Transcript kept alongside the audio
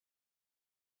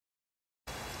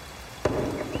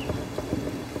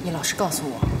你老实告诉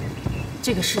我，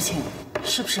这个事情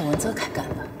是不是文泽楷干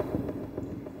的？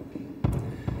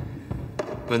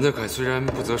文泽楷虽然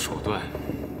不择手段，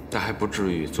但还不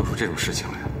至于做出这种事情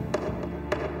来。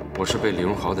我是被李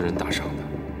荣豪的人打伤的，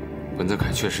文泽楷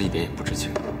确实一点也不知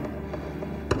情。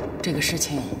这个事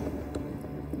情，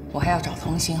我还要找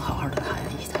童馨好好的谈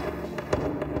一谈。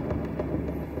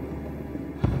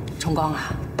重光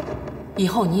啊，以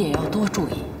后你也要多注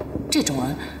意，这种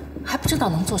人还不知道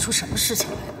能做出什么事情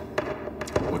来呢。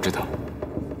我知道。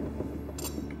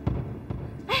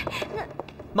哎，那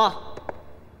妈，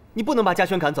你不能把嘉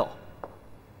轩赶走。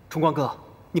重光哥，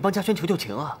你帮嘉轩求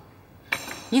情啊！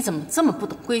你怎么这么不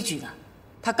懂规矩呢？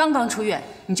他刚刚出院，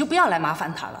你就不要来麻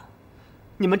烦他了。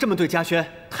你们这么对嘉轩，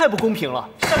太不公平了。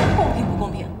什么公平不公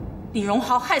平？李荣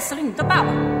豪害死了你的爸爸，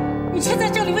你却在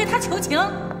这里为他求情。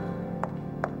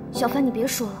小帆，你别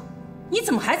说了。你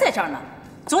怎么还在这儿呢？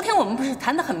昨天我们不是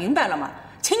谈得很明白了吗？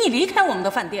请你离开我们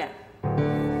的饭店。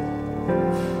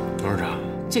董事长，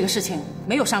这个事情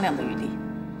没有商量的余地。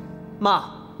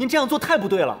妈，您这样做太不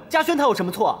对了。嘉轩他有什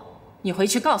么错？你回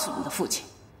去告诉你的父亲，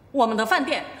我们的饭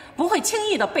店不会轻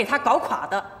易的被他搞垮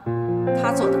的。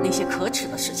他做的那些可耻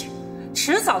的事情，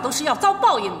迟早都是要遭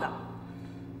报应的。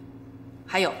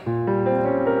还有，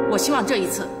我希望这一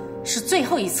次是最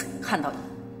后一次看到你。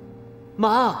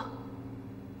妈，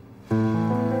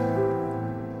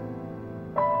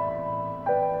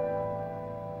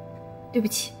对不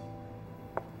起，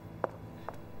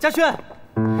嘉轩。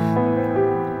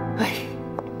哎，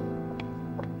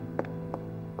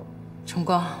重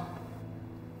光，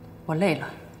我累了，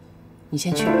你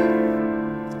先去吧。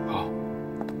好。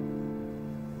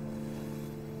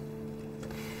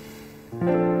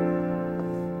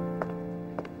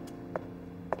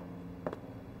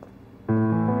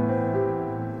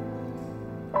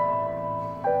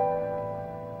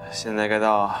现在该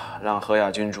到让何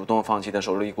亚君主动放弃他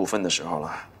手里股份的时候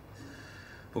了。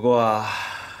不过，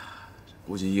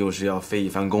估计又是要费一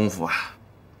番功夫啊。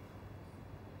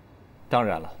当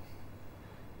然了，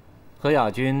何亚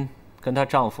君跟她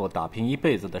丈夫打拼一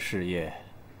辈子的事业，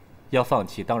要放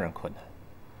弃当然困难。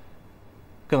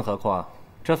更何况，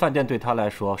这饭店对她来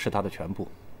说是她的全部。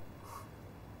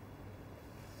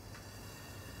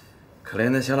可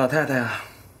怜的小老太太啊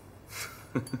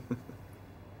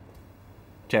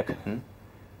！Jack，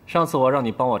 上次我让你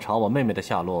帮我查我妹妹的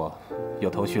下落，有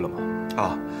头绪了吗？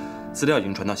啊，资料已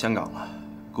经传到香港了，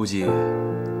估计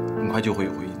很快就会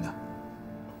有回音的。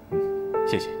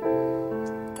谢谢。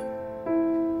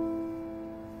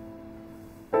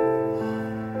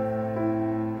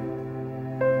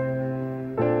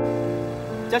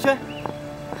嘉轩，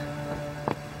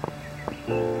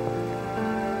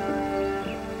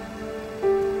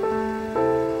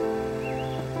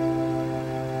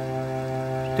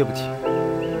对不起，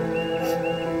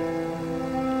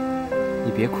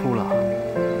你别哭了。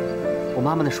我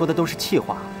妈妈说的都是气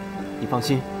话，你放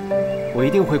心，我一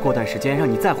定会过段时间让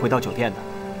你再回到酒店的。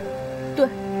对，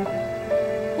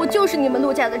我就是你们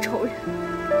陆家的仇人，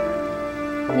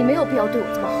你没有必要对我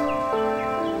这么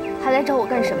好，还来找我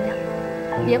干什么呀？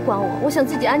别管我，我想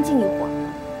自己安静一会儿。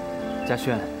嘉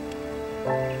轩，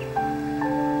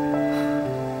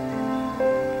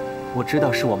我知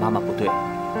道是我妈妈不对。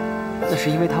那是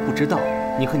因为他不知道，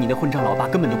你和你的混账老爸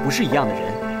根本就不是一样的人。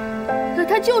可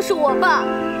他就是我爸，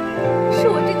是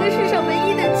我这个世上唯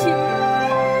一的亲人。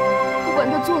不管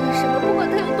他做了什么，不管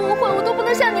他有多坏，我都不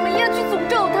能像你们一样去诅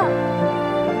咒他。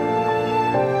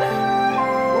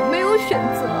我没有选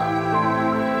择。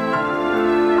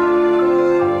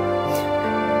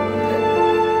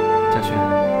嘉轩。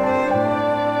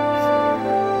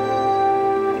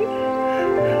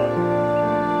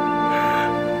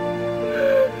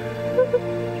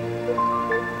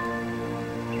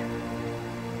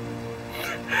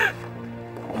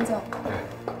林总，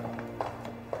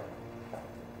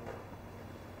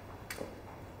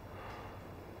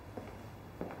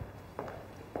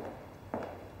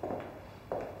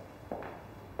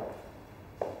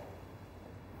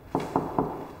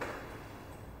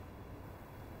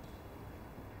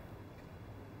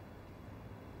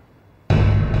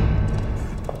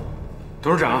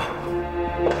董事长，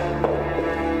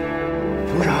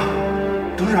董事长，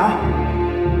董事长。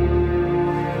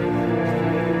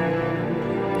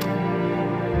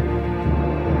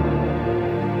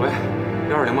喂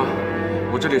，120吗？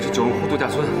我这里是九龙湖度假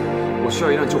村，我需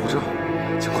要一辆救护车，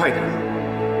请快一点。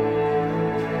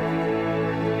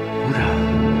董事长，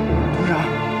董事长。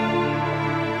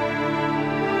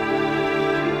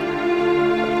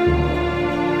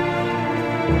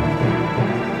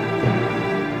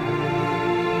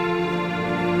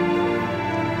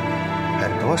很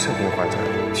多肾病患者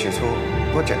起初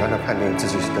多简单的判定自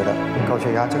己是得了高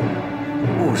血压症，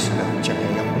误食了减压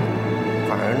药，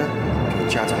反而呢就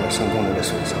加重了肾功能的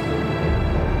损伤。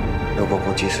如果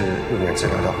不及时入院治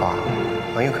疗的话，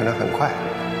很有可能很快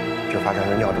就发展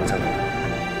成尿毒症了。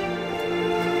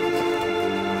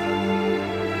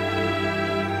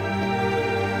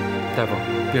大夫，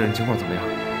病人情况怎么样？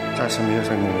暂时没有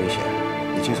生命危险，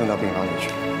已经送到病房里去。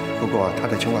不过他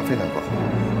的情况非常不好，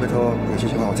回头有些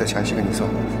情况我再详细跟你说。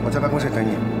我在办公室等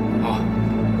你。好。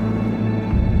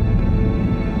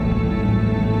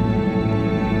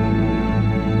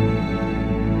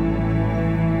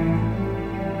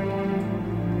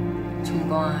春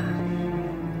光啊，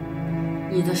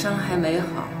你的伤还没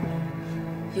好，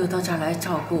又到这儿来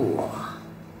照顾我。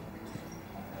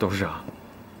董事长，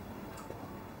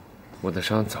我的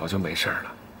伤早就没事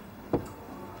了，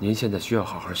您现在需要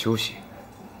好好休息。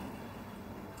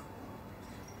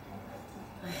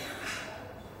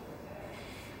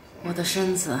我的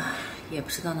身子也不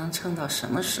知道能撑到什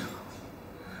么时候。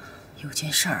有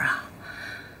件事儿啊，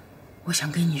我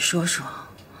想跟你说说，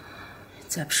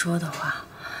再不说的话，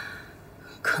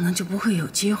可能就不会有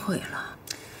机会了。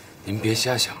您别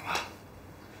瞎想了，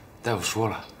大夫说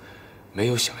了，没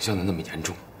有想象的那么严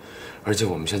重，而且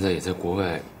我们现在也在国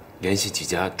外联系几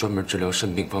家专门治疗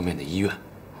肾病方面的医院。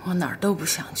我哪儿都不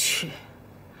想去，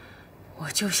我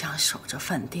就想守着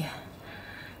饭店，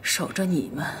守着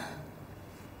你们。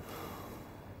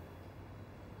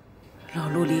老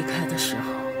陆离开的时候，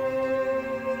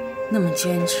那么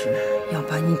坚持要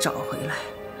把你找回来，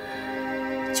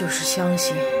就是相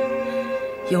信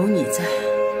有你在，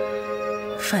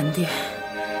饭店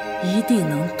一定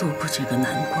能度过这个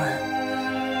难关。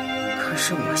可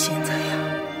是我现在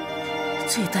呀，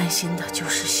最担心的就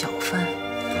是小帆。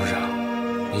董事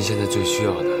长，您现在最需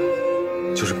要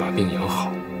的就是把病养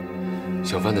好。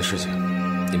小帆的事情，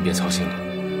您别操心了，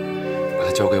把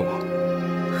它交给我。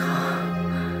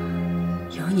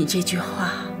有你这句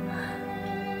话，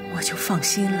我就放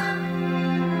心了。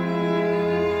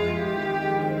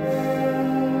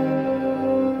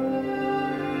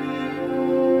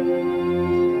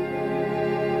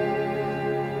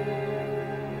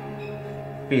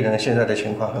病人现在的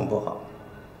情况很不好，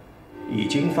已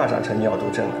经发展成尿毒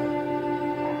症了。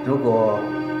如果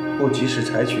不及时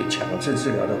采取强制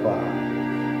治疗的话，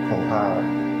恐怕……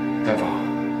大夫，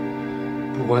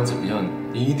不管怎么样，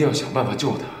您一定要想办法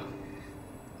救他。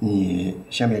你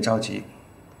先别着急，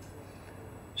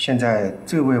现在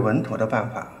最为稳妥的办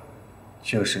法，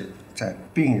就是在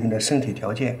病人的身体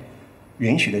条件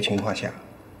允许的情况下，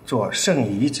做肾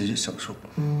移植手术。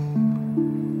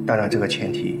当然，这个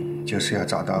前提就是要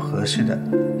找到合适的、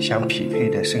相匹配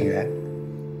的肾源，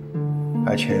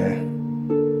而且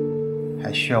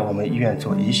还需要我们医院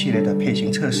做一系列的配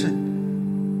型测试，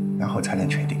然后才能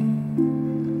确定。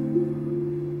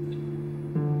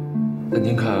那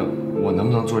您看我能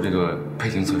不能做这个配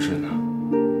型测试呢？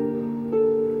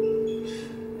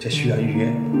这需要预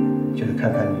约，就是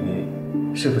看看你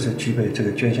是不是具备这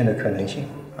个捐献的可能性，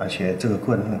而且这个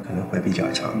过程可能会比较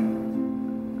长。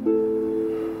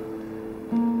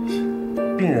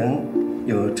病人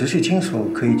有直系亲属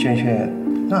可以捐献，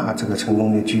那这个成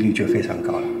功的几率就非常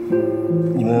高了。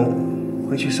你们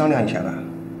回去商量一下吧，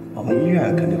我们医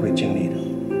院肯定会尽力的。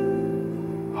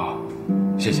好，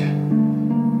谢谢。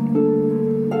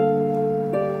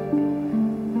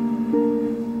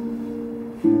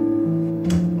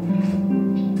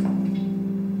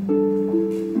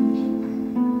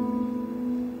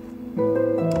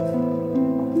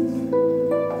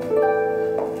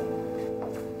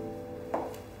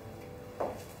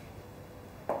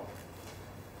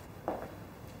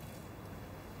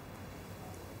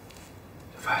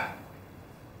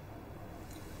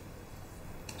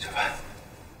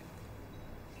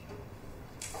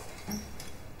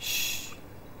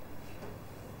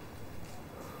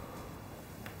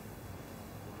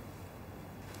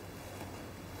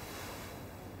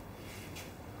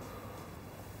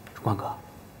光哥，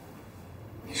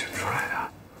你什么时候来的？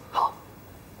好，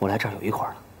我来这儿有一会儿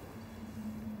了。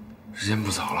时间不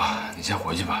早了，你先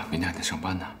回去吧，明天还得上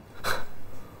班呢。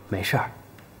没事儿，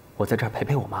我在这儿陪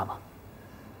陪我妈妈。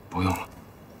不用了，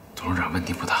董事长问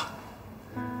题不大。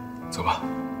走吧，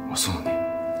我送送你。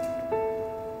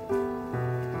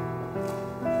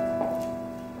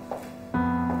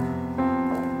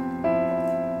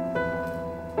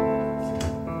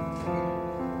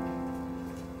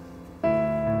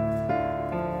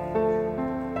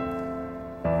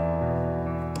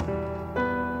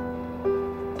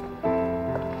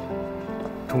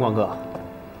崇光哥，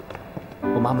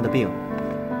我妈妈的病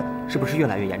是不是越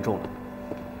来越严重了？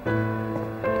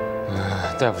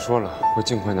大夫说了，会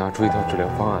尽快拿出一套治疗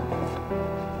方案，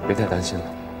别太担心了。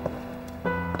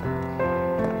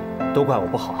都怪我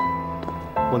不好，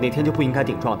我那天就不应该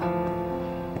顶撞他。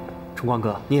重光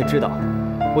哥，你也知道，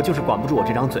我就是管不住我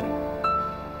这张嘴。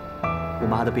我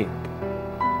妈的病，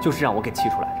就是让我给气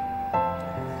出来的。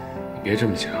你别这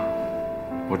么想，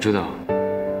我知道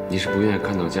你是不愿意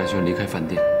看到嘉轩离开饭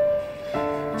店。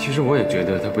其实我也觉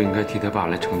得他不应该替他爸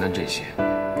来承担这些，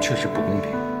确实不公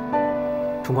平。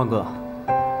重光哥，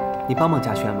你帮帮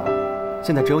嘉轩吧，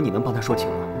现在只有你能帮他说情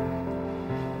了。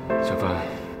小帆，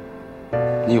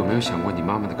你有没有想过你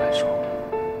妈妈的感受？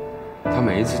她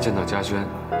每一次见到嘉轩，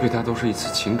对她都是一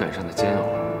次情感上的煎熬。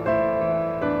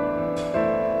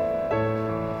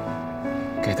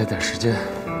给她点时间，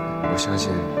我相信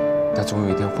她总有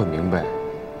一天会明白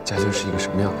嘉轩是一个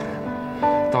什么样的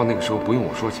人。到那个时候，不用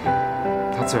我说情，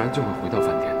她自然就会回到饭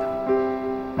店的。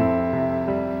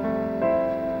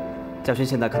嘉轩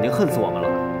现在肯定恨死我们了。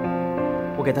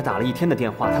我给他打了1天的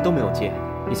电话，他都没有接。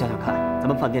你想想看，咱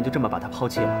们饭店就这么把他抛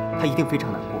弃了，他一定非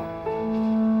常难过。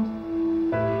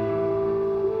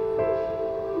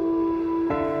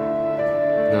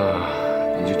那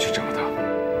你就去找他。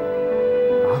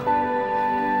啊？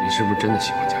你是不是真的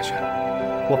喜欢嘉轩？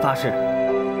我发誓，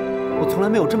我从来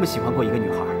没有这么喜欢过一个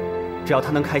女孩。只要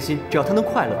她能开心，只要她能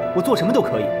快乐，我做什么都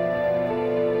可以。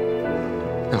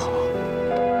那好，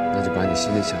那就把你心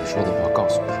里想说的话告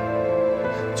诉他，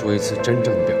做一次真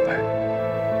正的表白。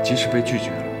即使被拒绝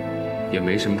了，也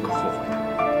没什么可后悔的。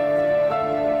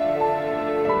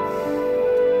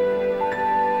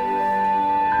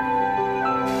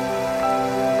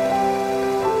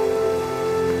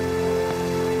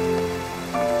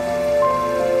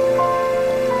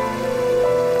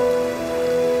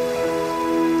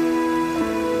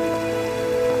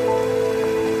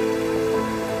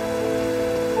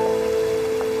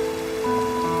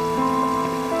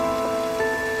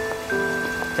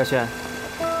嘉轩，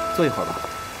坐一会儿吧。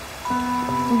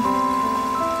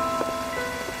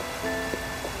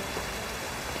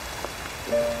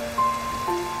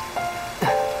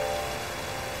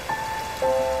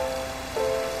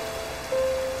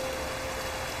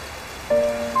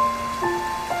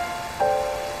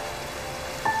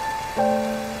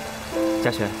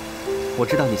嘉轩，我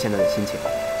知道你现在的心情，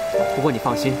不过你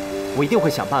放心，我一定会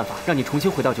想办法让你重新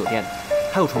回到酒店的。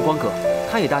还有重光哥，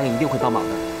他也答应一定会帮忙的。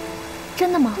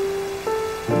真的吗？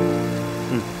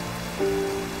嗯。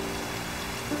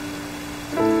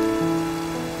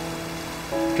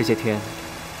这些天，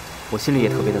我心里也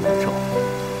特别的难受。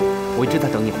我一直在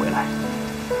等你回来。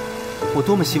我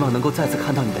多么希望能够再次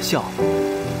看到你的笑，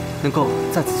能够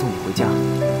再次送你回家。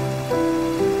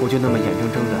我就那么眼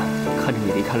睁睁的看着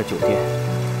你离开了酒店，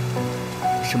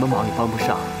什么忙也帮不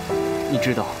上。你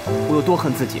知道我有多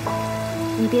恨自己吗？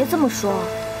你别这么说。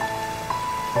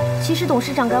其实董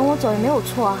事长赶我走也没有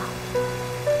错啊。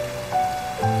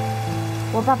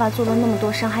我爸爸做了那么多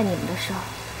伤害你们的事儿，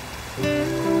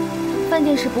饭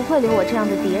店是不会留我这样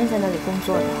的敌人在那里工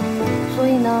作的。所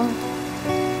以呢，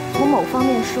从某方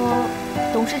面说，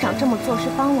董事长这么做是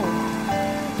帮了我。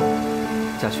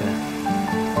嘉轩，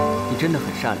你真的很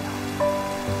善良。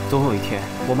总有一天，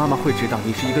我妈妈会知道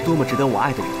你是一个多么值得我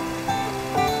爱的人。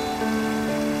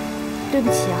对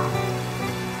不起啊。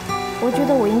我觉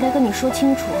得我应该跟你说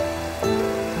清楚，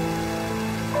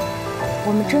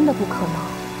我们真的不可能。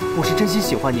我是真心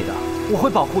喜欢你的，我会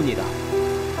保护你的。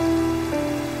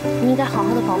你应该好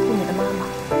好的保护你的妈妈，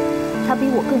她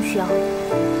比我更需要你。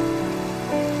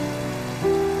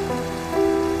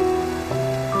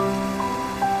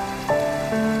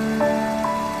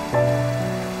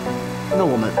那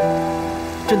我们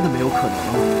真的没有可能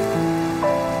了吗？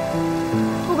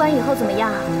不管以后怎么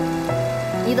样，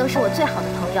你都是我最好的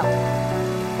朋友。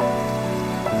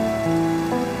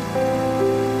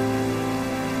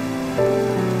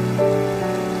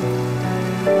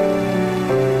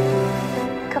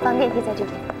客房电梯在这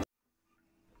边。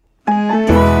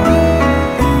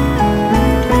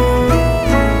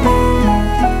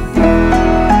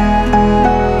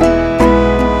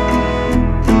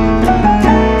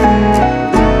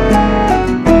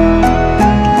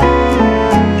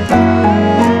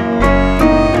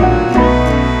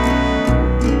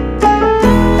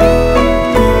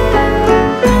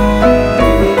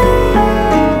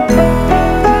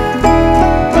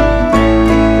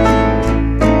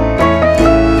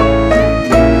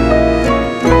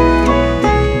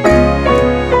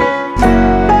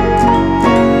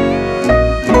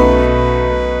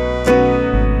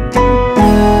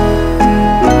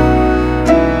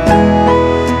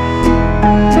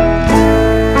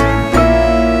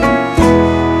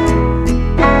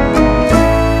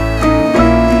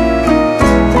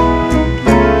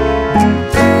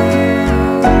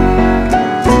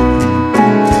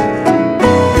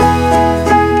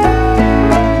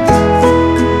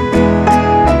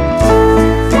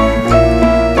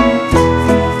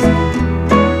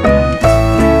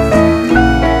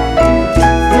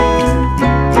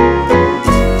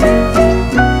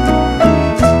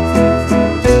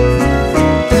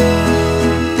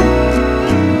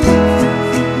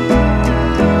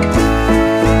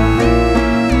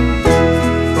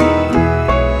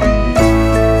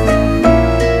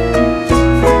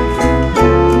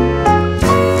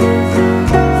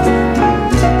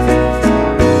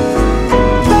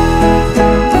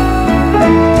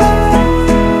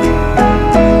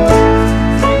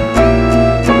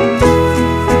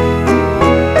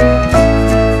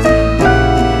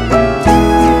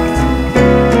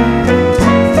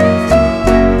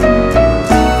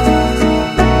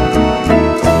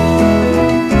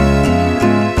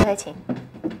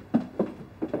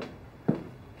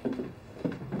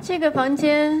这个房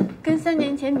间跟3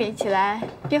年前比起来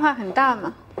变化很大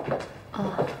嘛。哦，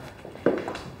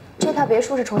这套别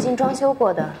墅是重新装修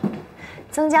过的，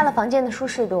增加了房间的舒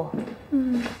适度。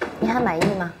你还满意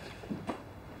吗？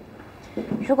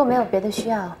如果没有别的需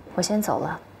要，我先走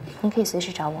了，您可以随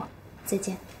时找我。再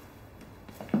见。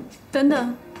等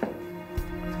等，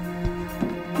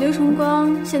刘崇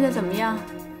光现在怎么样？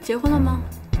结婚了吗？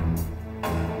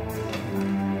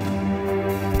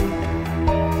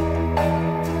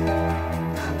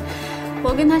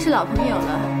我跟他是老朋友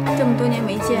了，这么多年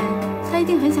没见，他一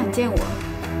定很想见我。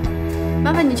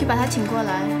麻烦你去把他请过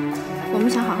来，我们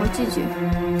想好好聚聚。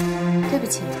对不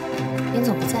起，林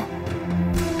总不在。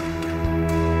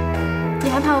你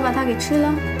还怕我把他给吃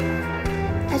了？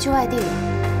他去外地了。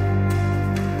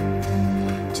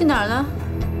去哪儿了？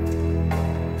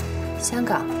香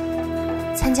港，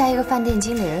参加一个饭店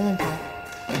经理人论坛。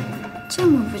这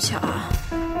么不巧啊！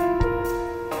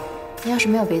你要是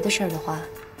没有别的事儿的话，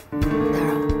打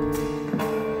扰。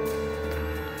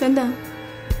等等。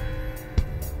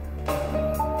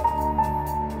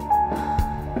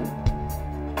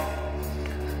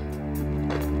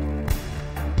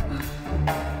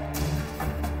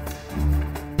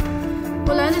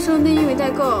我来的时候内衣没带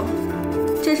够，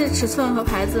这是尺寸和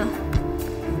牌子，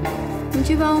你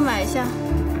去帮我买一下。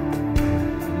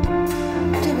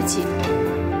对不起。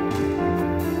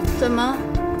怎么？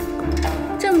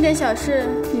这么点小事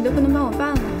你都不能帮我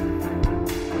办了？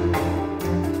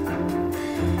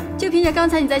就凭着刚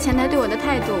才你在前台对我的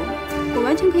态度，我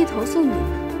完全可以投诉你。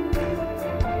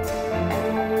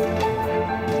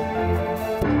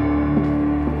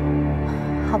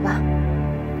好吧，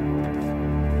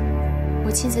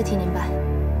我亲自替您办。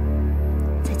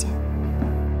再见。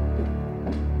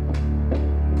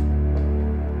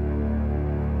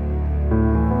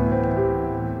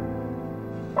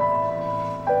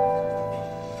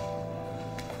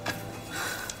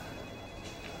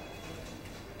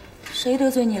谁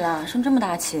得罪你了？生这么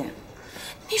大气？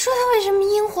你说他为什么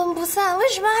阴魂不散？为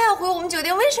什么还要回我们酒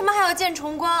店？为什么还要见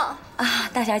崇光？啊，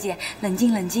大小姐，冷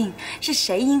静冷静，是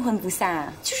谁阴魂不散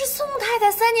啊？就是宋太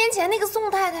太，3年前那个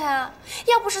宋太太啊！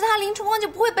要不是她，林崇光就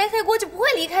不会背黑锅，就不会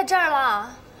离开这儿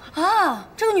了。啊，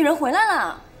这个女人回来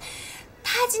了。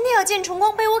她今天要见崇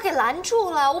光，被我给拦住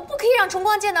了。我不可以让崇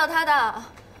光见到她的。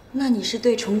那你是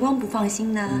对崇光不放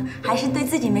心呢，还是对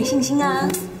自己没信心啊？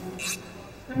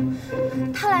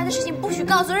他来的事情不许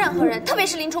告诉任何人，特别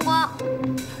是林崇光。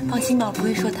放心吧，我不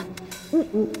会说的。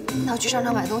那我去商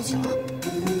场买东西了。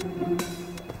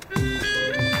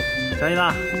小姨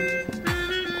呢？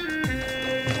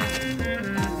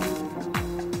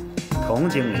童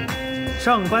经理，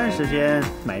上班时间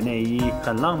买内衣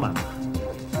很浪漫吧？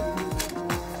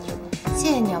谢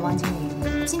谢你啊，王经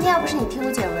理。今天要不是你替我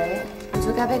解围，我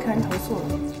就该被客人投诉了。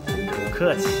不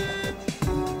客气。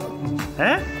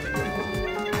哎，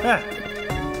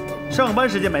上班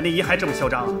时间买内衣还这么嚣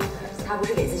张啊？他不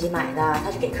是给自己买的，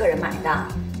他是给客人买的。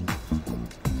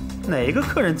哪个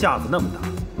客人架子那么大，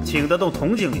请得动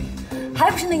童经理？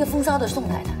还不是那个风骚的宋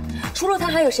太太。除了她，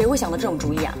还有谁会想到这种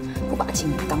主意啊？不把经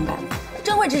理当干部，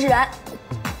真会指使人。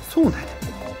宋太太。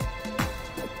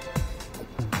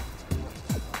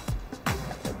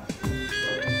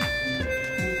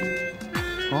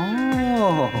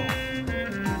哦，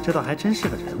这倒还真是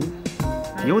个人物，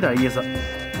有点意思。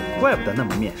怪不得那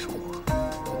么面熟。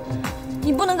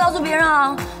你不能告诉别人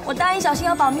啊！我答应小新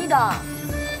要保密的。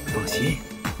放心，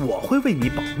我会为你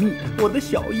保密，我的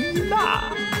小伊娜。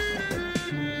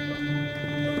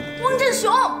汪振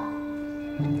雄。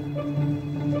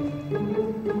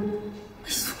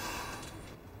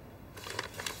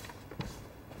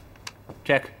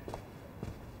Jack，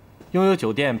 拥有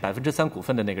酒店3%股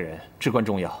份的那个人至关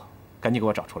重要，赶紧给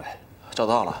我找出来。找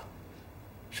到了。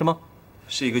是吗？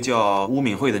是一个叫邬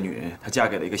敏慧的女人，她嫁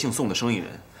给了一个姓宋的生意人，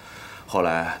后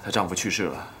来她丈夫去世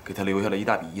了，给她留下了一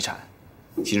大笔遗产，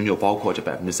其中就包括这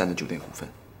3%的酒店股份。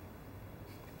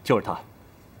就是她，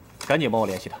赶紧帮我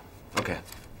联系她。OK。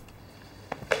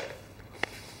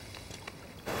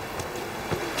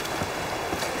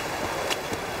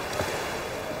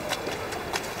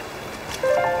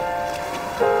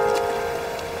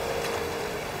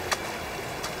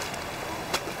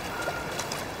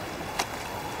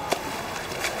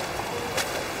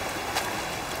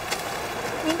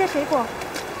水果，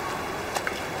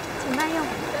请慢用。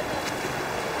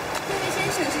这位先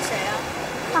生是谁啊？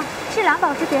啊，是蓝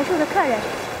宝石别墅的客人。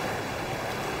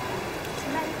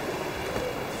请慢用。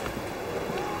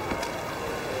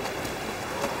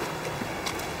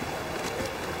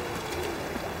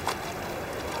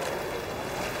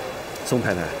宋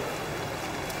太太，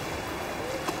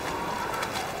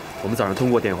我们早上通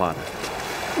过电话的，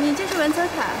你就是文泽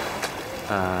楷？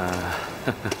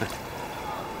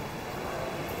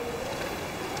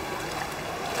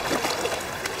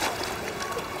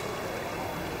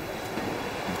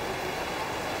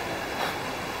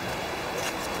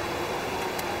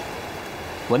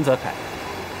文泽楷。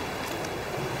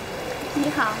你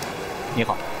好。你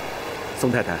好，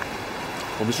宋太太，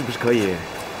我们是不是可以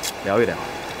聊一聊？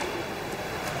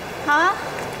好啊，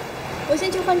我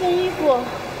先去换件衣服，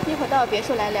一会儿到我别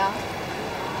墅来聊。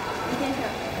李先生，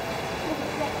一会儿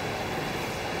见。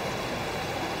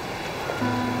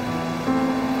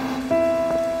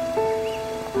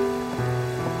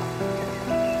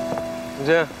童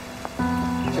真，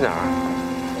去哪儿？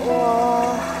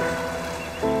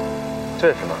这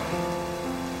是什么？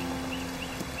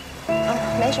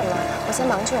没什么，我先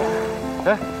忙去了。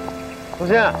哎，童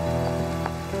真。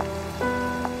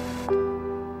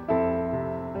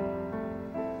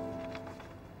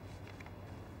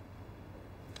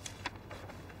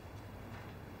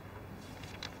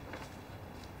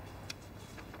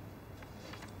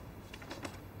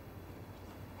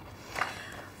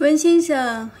文先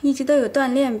生一直都有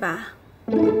锻炼吧？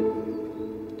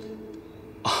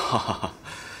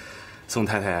宋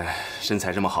太太身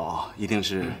材这么好，一定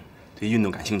是对运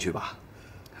动感兴趣吧？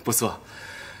不错，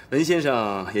文先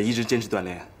生也一直坚持锻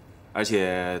炼，而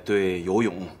且对游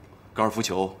泳、高尔夫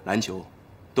球、篮球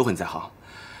都很在行，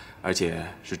而且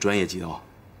是专业级的哦。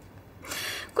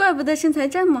怪不得身材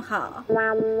这么好。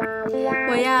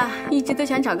我呀，一直都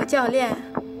想找个教练，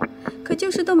可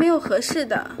就是都没有合适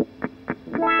的。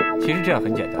其实这样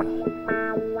很简单，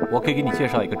我可以给你介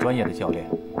绍一个专业的教练。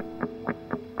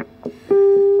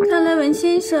看来文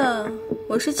先生，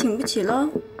我是请不起喽。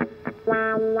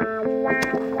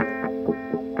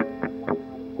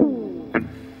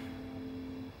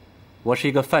我是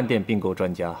一个饭店并购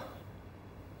专家，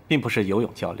并不是游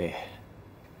泳教练。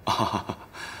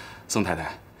宋太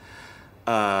太，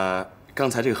刚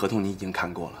才这个合同你已经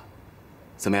看过了，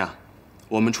怎么样？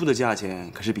我们出的价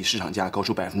钱可是比市场价高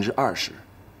出20%，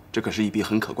这可是一笔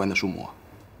很可观的数目。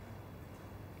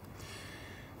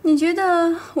你觉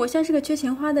得我像是个缺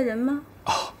钱花的人吗？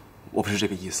我不是这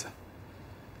个意思。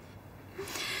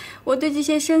我对这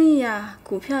些生意呀、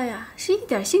股票呀，是一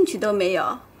点兴趣都没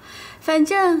有。反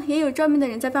正也有专门的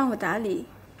人在帮我打理。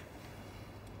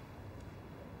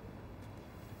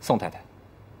宋太太，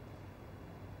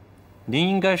您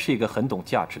应该是一个很懂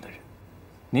价值的人。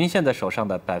您现在手上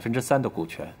的3%的股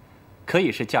权，可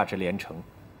以是价值连城，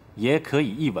也可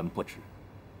以一文不值，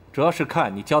主要是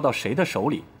看你交到谁的手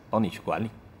里，帮你去管理。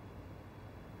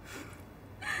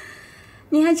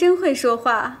你还真会说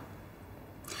话。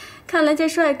看来这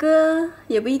帅哥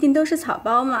也不一定都是草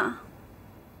包嘛。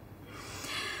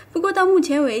不过到目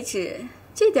前为止，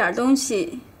这点东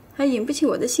西还引不起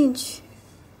我的兴趣。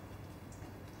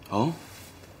哦，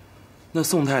那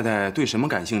宋太太对什么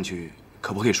感兴趣？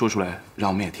可不可以说出来，让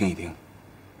我们也听一听？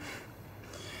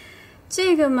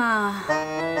这个嘛，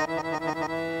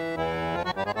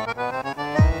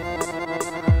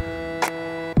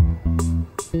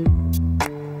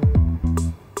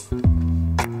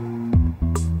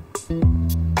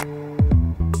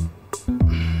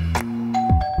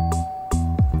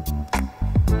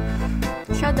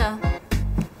稍等。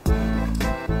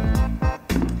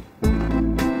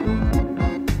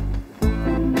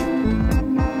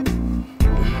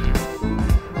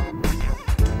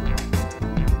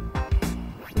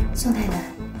宋太太，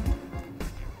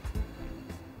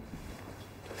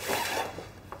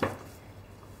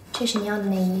这是你要的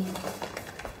内衣。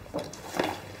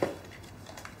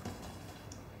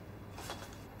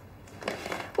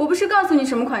我不是告诉你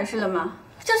什么款式了吗？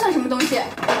这算什么东西？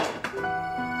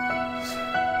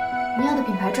你要的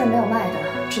品牌这儿没有卖的，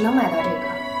只能买到这个。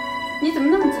你怎么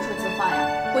那么自说自话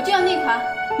呀？我就要那款，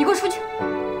你给我出去！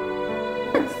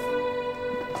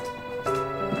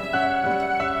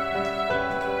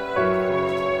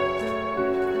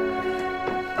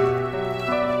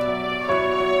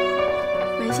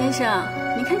文先生，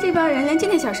你看这帮人连这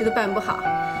点小事都办不好，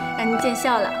让您见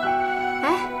笑了。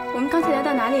哎，我们刚才聊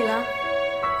到哪里了？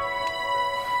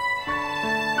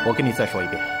我跟你再说一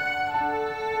遍，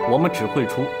我们只会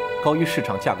出高于市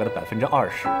场价格的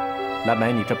20%来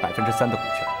买你这3%的股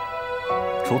权，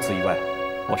除此以外，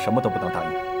我什么都不能答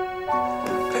应。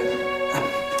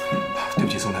对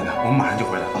不起，宋太太，我们马上就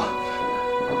回来啊。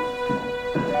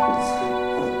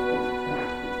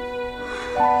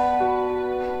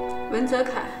文泽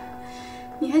楷，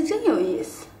你还真有意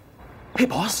思。Hey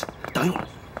boss， 等一会儿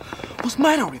 ，What's the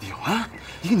matter with you 啊？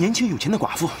一个年轻有钱的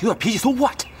寡妇，有点脾气 ，so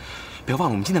what？ 别忘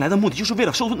了，我们今天来的目的就是为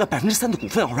了收那3%的股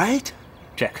份 ，all right？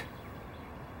 Jack，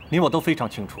 你我都非常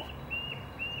清楚，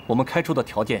我们开出的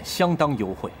条件相当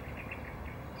优惠。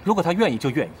如果他愿意就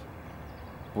愿意，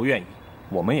不愿意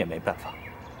我们也没办法。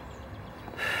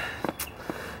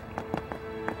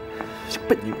这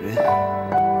笨女人！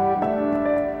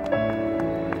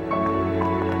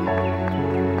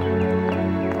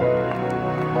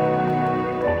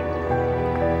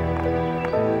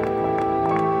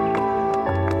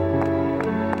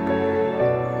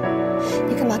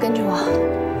你干嘛跟着我？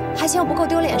还嫌我不够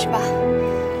丢脸是吧？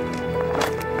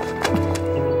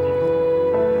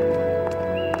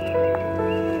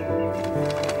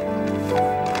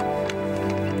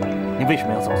你为什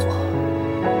么要这么做？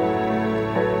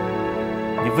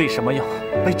你为什么要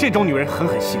被这种女人狠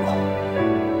狠奚落？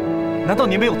难道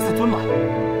你没有自尊吗？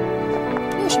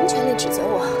你有什么权利指责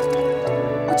我？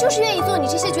我就是愿意做你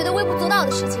这些觉得微不足道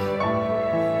的事情，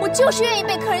我就是愿意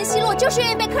被客人奚落，就是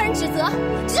愿意被客人指责，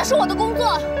这就是我的工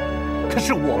作。可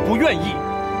是我不愿意，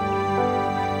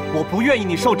我不愿意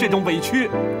你受这种委屈。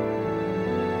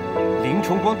林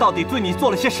重光到底对你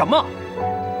做了些什么？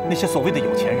那些所谓的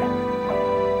有钱人，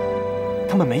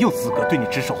他们没有资格对你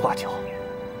指手画脚，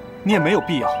你也没有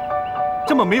必要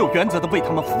这么没有原则的为他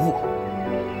们服务，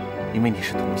因为你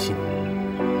是童心，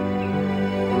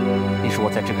你是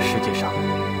我在这个世界上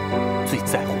最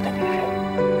在乎的女人。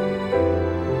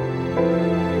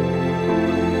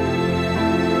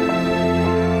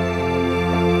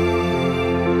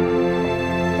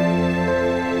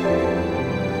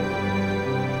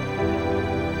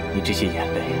你这些眼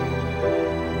泪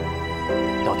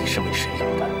到底是为谁流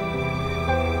的？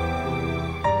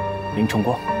林重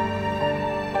光，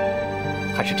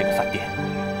还是这个饭店？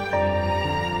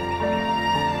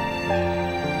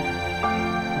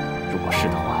如果是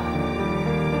的话，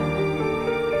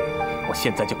我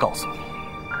现在就告诉你，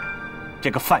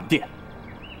这个饭店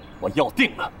我要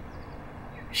定了，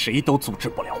谁都阻止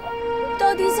不了我。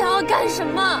到底想要干什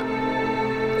么？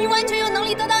你完全有能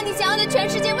力得到你想要的全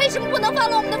世界，为什么不能放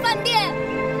了我们的饭店？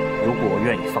如果我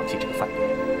愿意放弃这个饭店，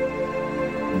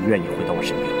你愿意回到我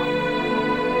身边吗？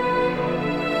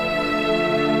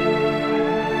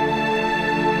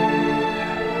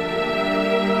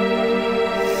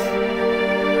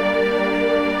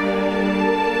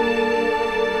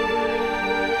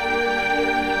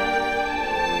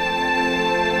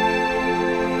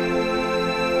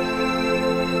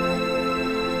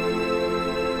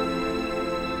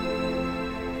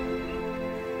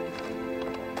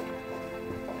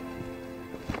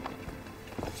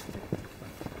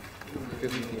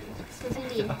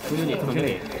总经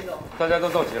理，大家都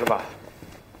到齐了吧？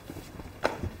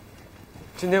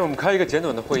今天我们开一个简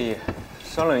短的会议，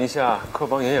商量一下客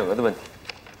房营业额的问题。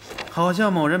好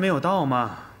像某人没有到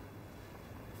吗？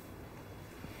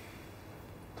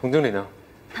童经理呢？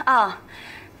哦，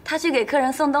他去给客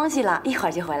人送东西了，一会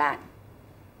儿就回来。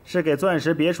是给钻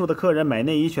石别墅的客人买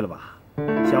内衣去了吧？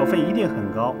小费一定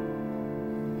很高。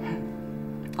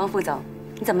王副总，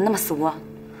你怎么那么俗啊？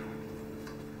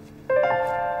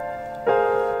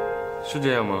是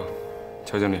这样吗，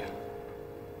乔经理？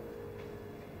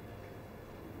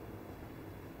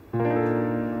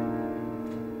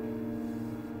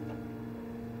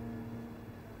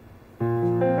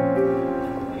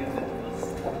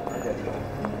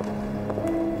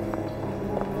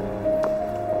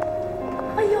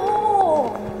哎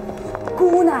呦，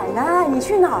姑奶奶，你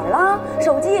去哪儿了？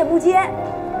手机也不接，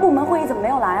部门会议怎么没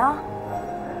有来啊？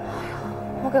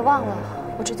我给忘了，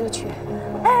我这就去。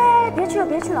哎，别去了，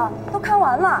别去了，都看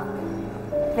完了。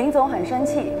林总很生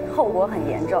气，后果很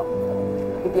严重。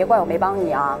你别怪我没帮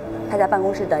你啊，他在办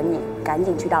公室等你，赶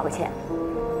紧去道个歉。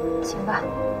行吧。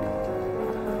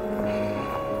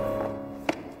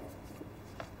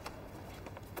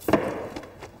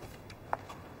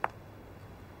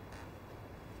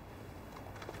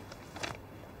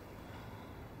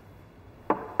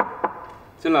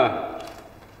进来。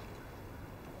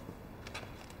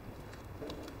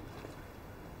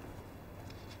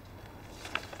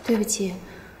对不起，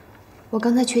我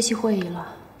刚才缺席会议了。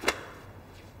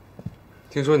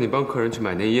听说你帮客人去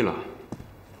买内衣了，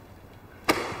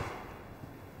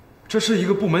这是一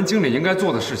个部门经理应该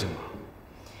做的事情吗？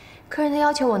客人的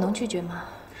要求我能拒绝吗？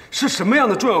是什么样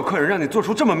的重要客人让你做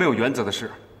出这么没有原则的事？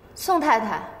宋太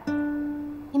太，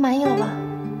你满意了吧？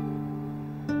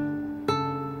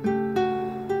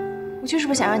我就是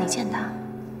不想让你见他，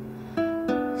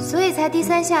所以才低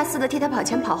三下四的替他跑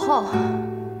前跑后，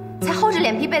才厚着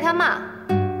脸皮被他骂。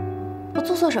我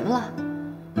做错什么了？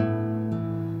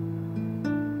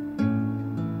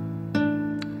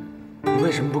你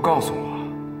为什么不告诉我？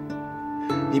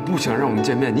你不想让我们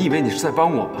见面，你以为你是在帮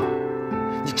我吗？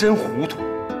你真糊涂。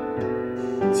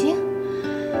行，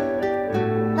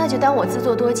那就当我自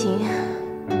作多情，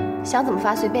想怎么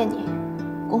发随便你，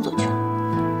工作去了。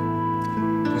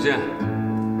童心，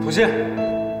童心。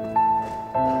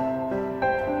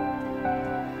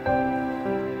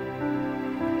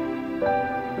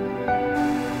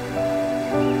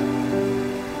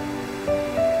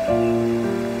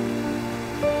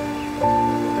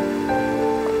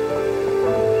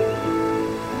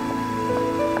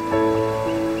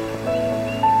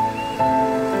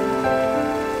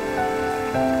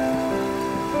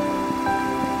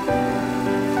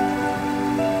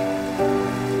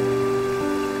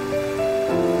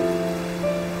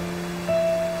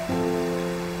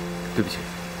对不起，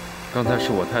刚才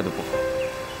是我态度不好。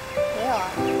没有啊，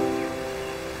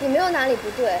也没有哪里不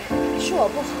对，是我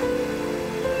不好。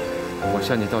我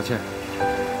向你道歉。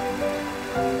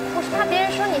我是怕别人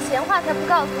说你闲话才不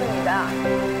告诉你的。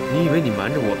你以为你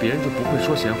瞒着我，别人就不会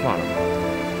说闲话了吗？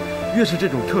越是这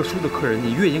种特殊的客人，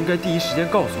你越应该第一时间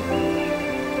告诉我。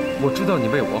我知道你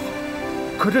为我好，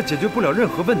可这解决不了任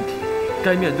何问题。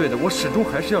该面对的，我始终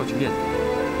还是要去面对。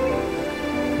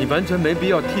你完全没必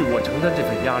要替我承担这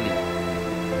份压力。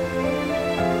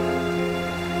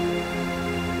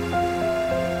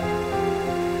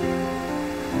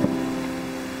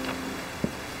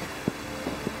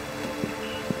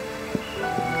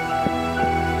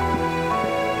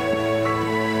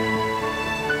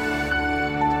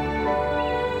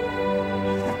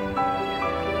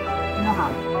你们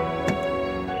好，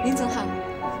林总好。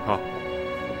好。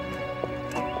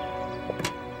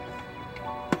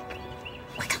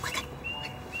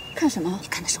看什么？你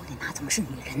看他手里拿怎么是女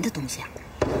人的东西啊？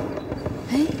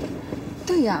哎，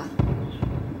对呀，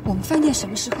我们饭店什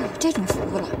么时候有这种服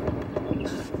务了？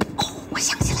哦，我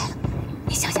想起来了，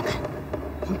你想想看，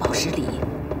红宝石里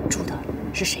住的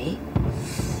是谁？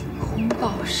红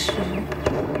宝石？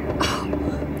哦，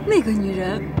那个女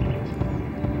人。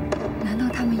难道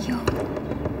他们又……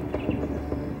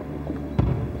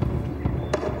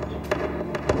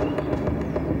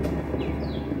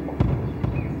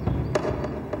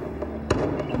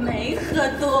没喝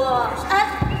多，哎，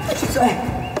不许走，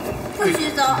不许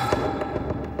走。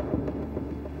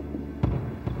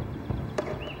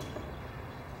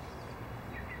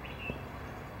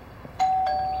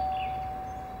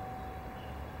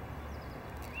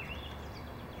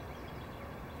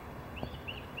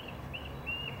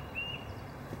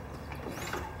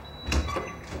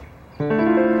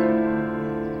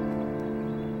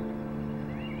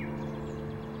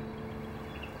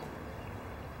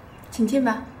请进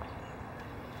吧。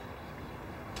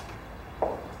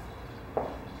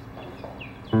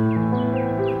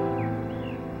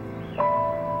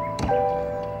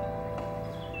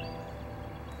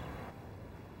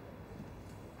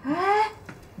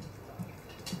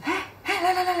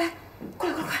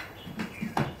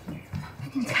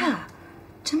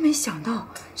没想到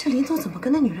这林总怎么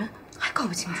跟那女人还搞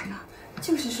不清楚呢？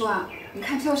就是说啊，你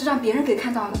看，这要是让别人给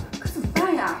看到了，可怎么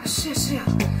办呀？是呀，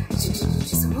这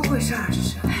怎么回事啊？这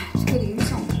是，哎，这个林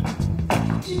总，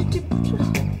这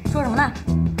说什么呢？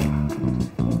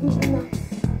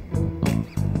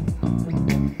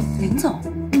林总，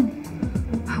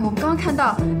我们刚刚看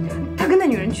到他跟那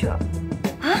女人去了。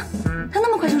啊？他那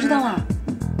么快就知道了？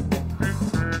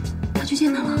他去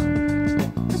见她了？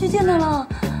他去见她了？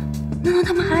难道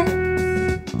他们还……不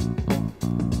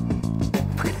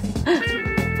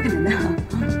可能的！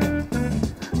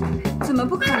怎么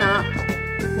不可能？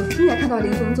我亲眼看到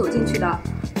林总走进去的，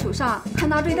手上还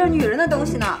拿着一袋女人的东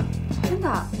西呢，真的。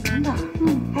哎，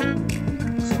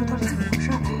说的到底怎么回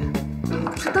事嘞？不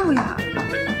知道呀。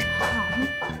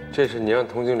这是你让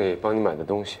童经理帮你买的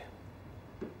东西。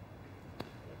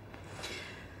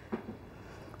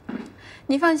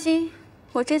你放心，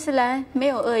我这次来没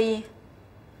有恶意。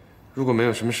如果没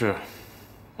有什么事，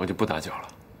我就不打搅了。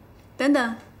等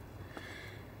等，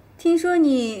听说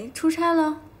你出差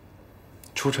了？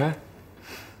出差？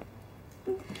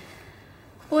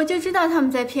我就知道他们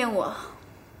在骗我。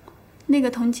那个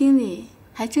童经理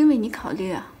还真为你考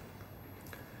虑啊。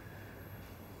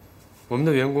我们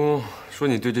的员工说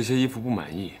你对这些衣服不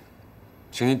满意，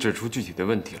请你指出具体的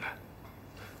问题来，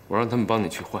我让他们帮你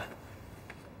去换。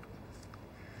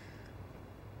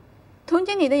童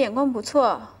经理的眼光不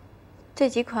错。这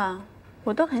几款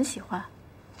我都很喜欢，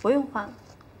不用换了。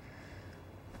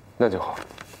那就好。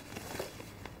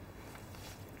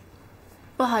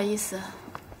不好意思，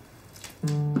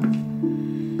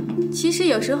其实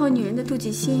有时候女人的妒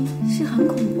忌心是很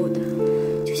恐怖的，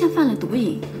就像犯了毒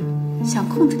瘾，想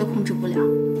控制都控制不了。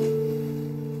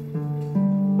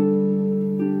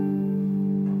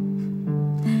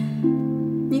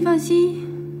你放心，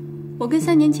我跟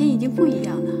3年前已经不一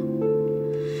样了。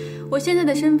我现在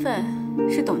的身份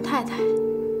是董太太。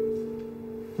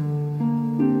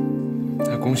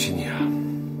恭喜你啊！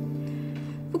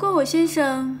不过我先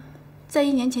生在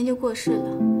1年前就过世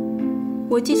了，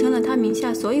我继承了他名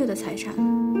下所有的财产，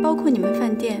包括你们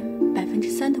饭店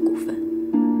3%的股份。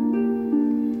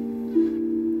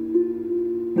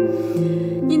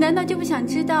你难道就不想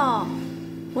知道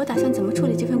我打算怎么处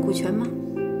理这份股权吗？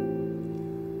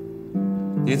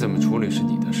你怎么处理是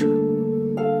你的事。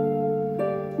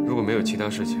如果没有其他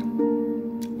事情，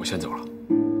我先走了。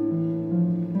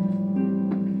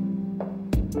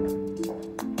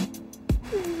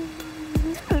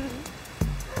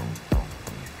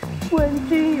问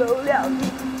君有2意，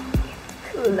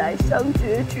客来相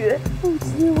决绝，不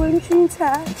知问君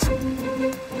裁。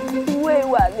不为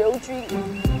挽留君意，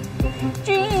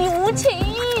君意无情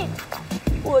意，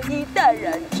我亦淡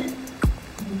然之。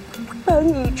本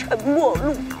已成陌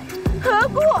路，何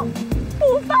故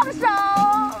不放手？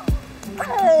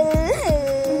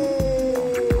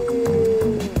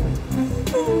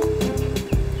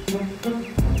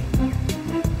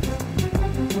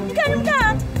你看什么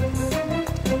看？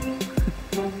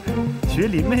学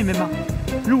林妹妹吗？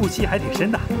入戏还挺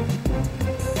深的。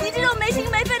你这种没心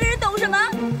没肺的人懂什么？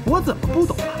我怎么不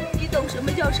懂啊？你懂什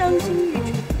么叫伤心欲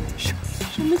绝？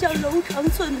什么叫柔肠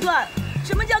寸断？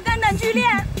什么叫肝胆俱裂？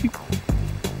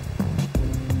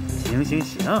行，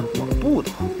我不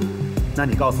懂。那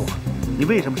你告诉我，你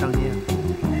为什么伤心啊？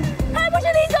还不是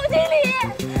林总经理，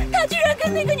他居然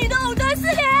跟那个女的藕断丝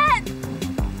连。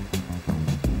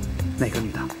哪个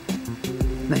女的？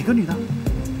哪个女的？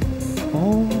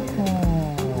哦。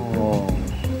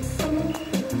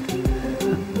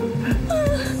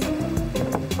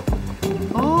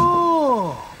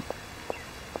哦，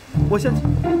我想起。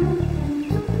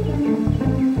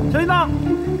小姨子，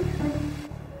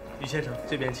于先生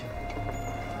这边请。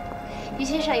于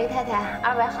先生、于太太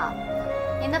，2位好。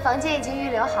您的房间已经预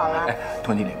留好了。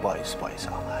童经理，不好意思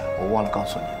啊，我忘了告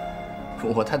诉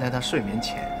你，我太太她睡眠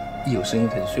前一有声音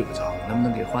她就睡不着，能不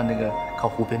能给换那个靠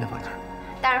湖边的房间？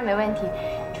当然没问题，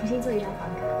重新做一张房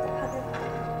卡。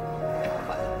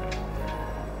好的。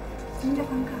您的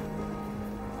房卡。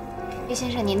于先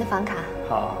生，您的房卡。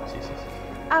好，谢谢。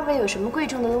2位有什么贵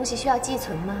重的东西需要寄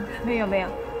存吗？没有，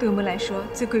对我们来说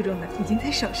最贵重的已经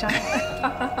在手上了。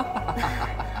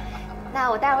那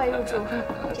我带2位入住，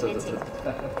这边请。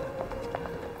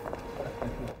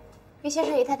于先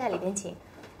生、于太太里边请。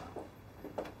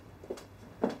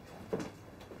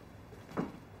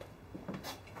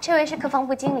这位是客房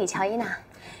部经理乔伊娜。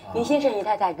于先生、于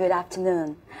太太 ，Good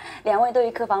afternoon。2位对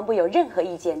于客房部有任何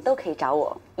意见都可以找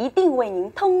我，一定为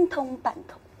您通通办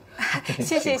通。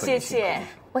谢谢。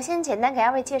我先简单给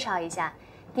2位介绍一下，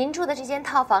您住的这间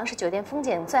套房是酒店风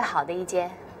景最好的一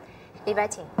间，里边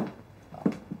请。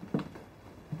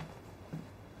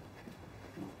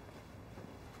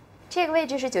这个位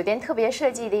置是酒店特别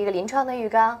设计的一个临窗的浴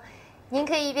缸，您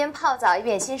可以一边泡澡一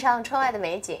边欣赏窗外的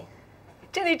美景。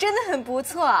这里真的很不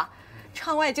错，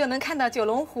窗外就能看到九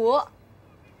龙湖。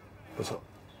不错。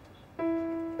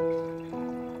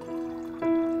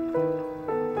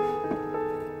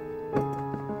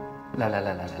来，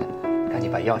赶紧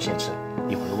把药先吃，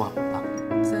一会儿忘了啊。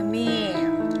遵命。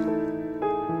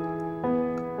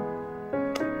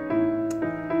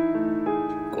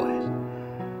乖。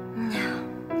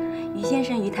于先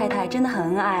生、于太太真的很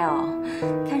恩爱哦，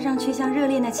看上去像热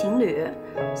恋的情侣，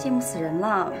羡慕死人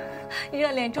了。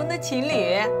热恋中的情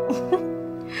侣，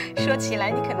说起来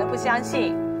你可能不相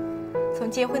信，从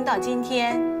结婚到今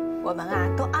天，我们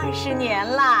都20年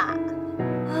啦。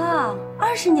啊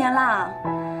，20年啦！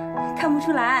看不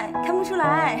出来。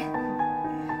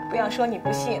不要说你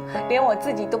不信，连我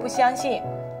自己都不相信。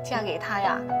嫁给他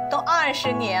呀，都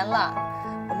20年了，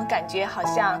我们感觉好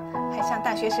像还像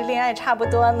大学时恋爱差不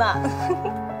多呢。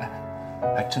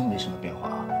还真没什么变化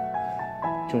啊，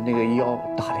就那个腰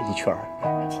大了1圈。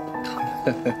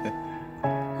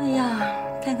哎呀，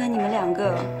看看你们2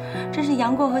个，真是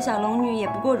杨过和小龙女也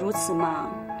不过如此嘛。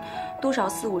多少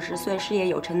40、50岁事业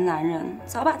有成的男人，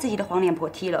早把自己的黄脸婆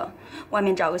踢了，外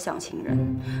面找个小情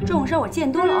人，这种事儿我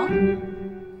见多了哦。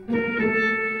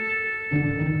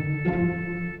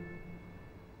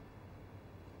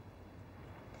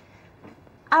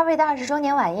2位的20周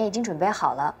年晚宴已经准备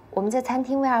好了，我们在餐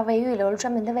厅为2位预留了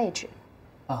专门的位置。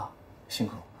啊，辛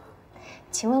苦。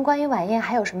请问关于晚宴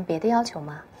还有什么别的要求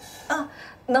吗？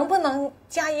能不能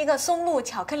加一个松露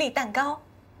巧克力蛋糕？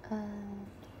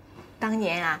当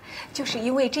年就是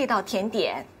因为这道甜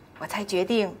点，我才决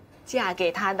定嫁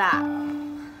给他的。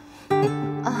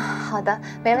好的，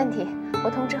没问题，我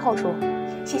通知后厨。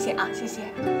谢谢啊，谢谢。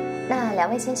那2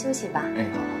位先休息吧。好，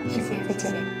谢谢，再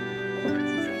见。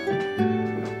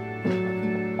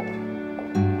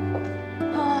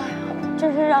哎呀，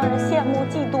真是让人羡慕、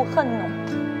嫉妒、恨呢。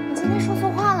今天说错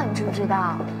话了，你知不知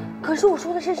道？可是我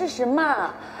说的是事实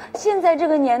嘛。现在这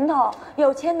个年头，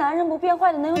有钱男人不变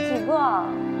坏的能有几个？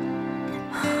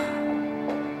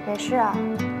也是啊，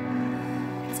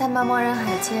在茫茫人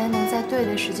海间，能在对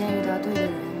的时间遇到对的人，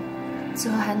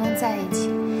最后还能在一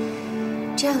起，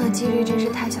这样的几率真是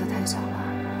太小太小了，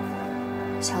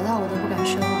小到我都不敢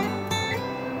奢望。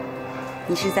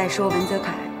你是在说文泽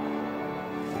楷？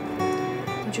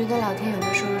我觉得老天有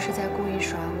的时候是在故意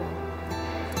耍我，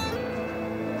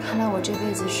看来我这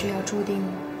辈子是要注定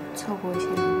错过一些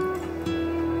人的。